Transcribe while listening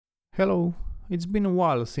Hello, it's been a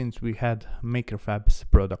while since we had Makerfabs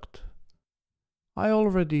product. I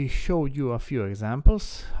already showed you a few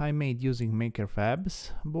examples I made using Makerfabs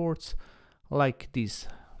boards, like this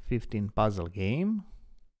 15 puzzle game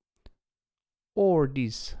or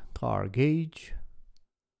this car gauge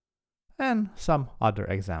and some other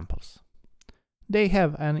examples. They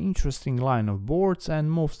have an interesting line of boards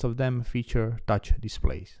and most of them feature touch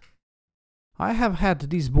displays. I have had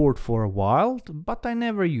this board for a while, but I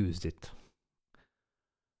never used it.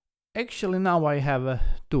 Actually, now I have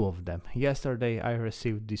two of them. Yesterday I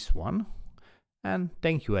received this one, and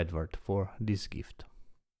thank you Edward for this gift.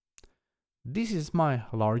 This is my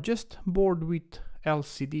largest board with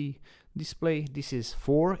LCD display. This is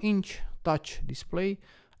 4-inch touch display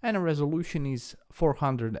and resolution is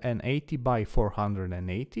 480 by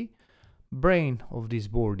 480. Brain of this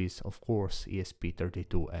board is of course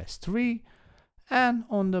ESP32-S3. And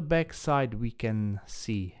on the back side we can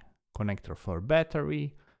see connector for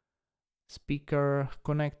battery, speaker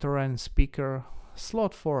connector and speaker,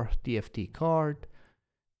 slot for TFT card,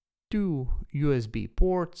 two USB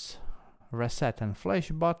ports, reset and flash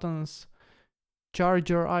buttons,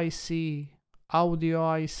 charger IC,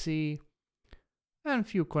 audio IC, and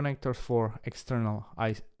few connectors for external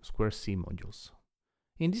I2C modules.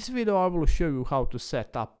 In this video I will show you how to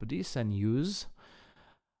set up this and use.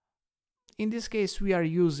 In this case we are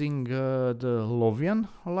using the Lovian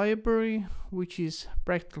library, which is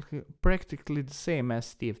practically the same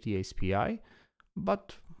as TFT API,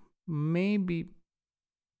 but maybe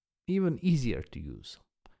even easier to use.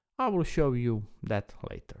 I will show you that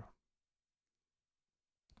later.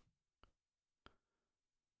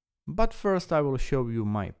 But first I will show you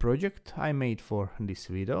my project I made for this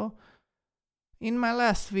video. In my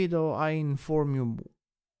last video I informed you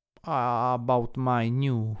about my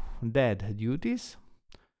new dad duties.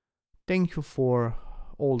 Thank you for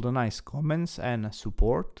all the nice comments and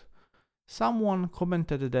support. Someone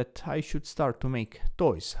commented that I should start to make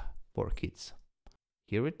toys for kids.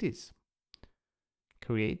 Here it is.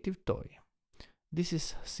 Creative toy. This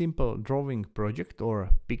is simple drawing project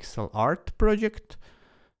or pixel art project.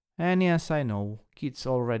 And yes, I know, kids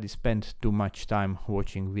already spend too much time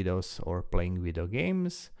watching videos or playing video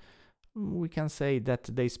games. We can say that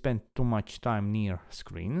they spend too much time near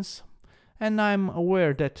screens. And I'm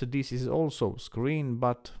aware that this is also screen,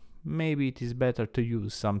 but maybe it is better to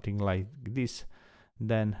use something like this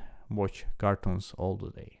than watch cartoons all the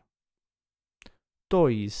day.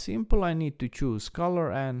 Toy is simple, I need to choose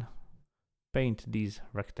color and paint these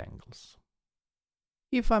rectangles.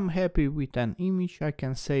 If I'm happy with an image, I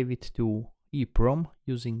can save it to EEPROM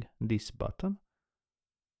using this button.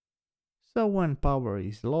 So when power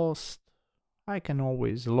is lost, I can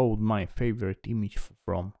always load my favorite image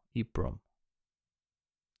from EEPROM.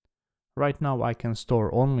 Right now I can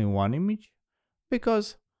store only one image,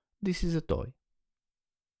 because this is a toy.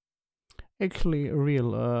 Actually,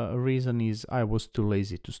 real reason is I was too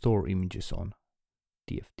lazy to store images on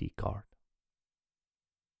TFT card.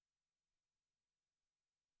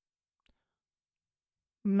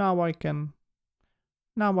 Now I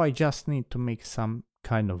just need to make some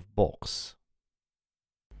kind of box.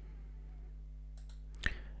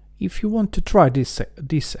 If you want to try this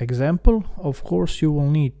example, of course you will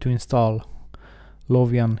need to install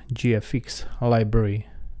Lovian GFX library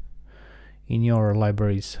in your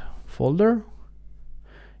libraries folder.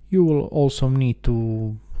 You will also need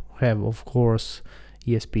to have, of course,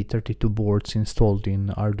 ESP32 boards installed in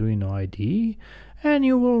Arduino IDE, and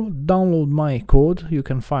you will download my code. You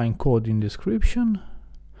can find code in description.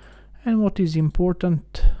 And what is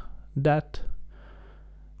important, that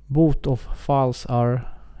both of files are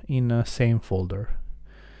in the same folder.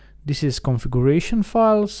 This is configuration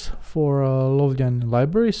files for Lovian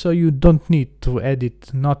library, so you don't need to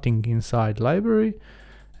edit nothing inside library.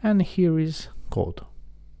 And here is code.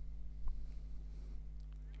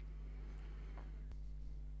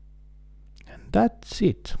 And that's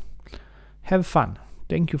it. Have fun.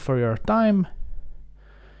 Thank you for your time.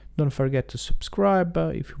 Don't forget to subscribe.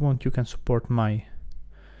 If you want, you can support my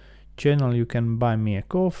channel. You can buy me a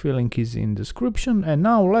coffee. Link is in description. And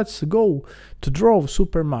now let's go to draw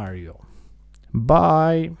Super Mario.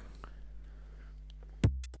 Bye.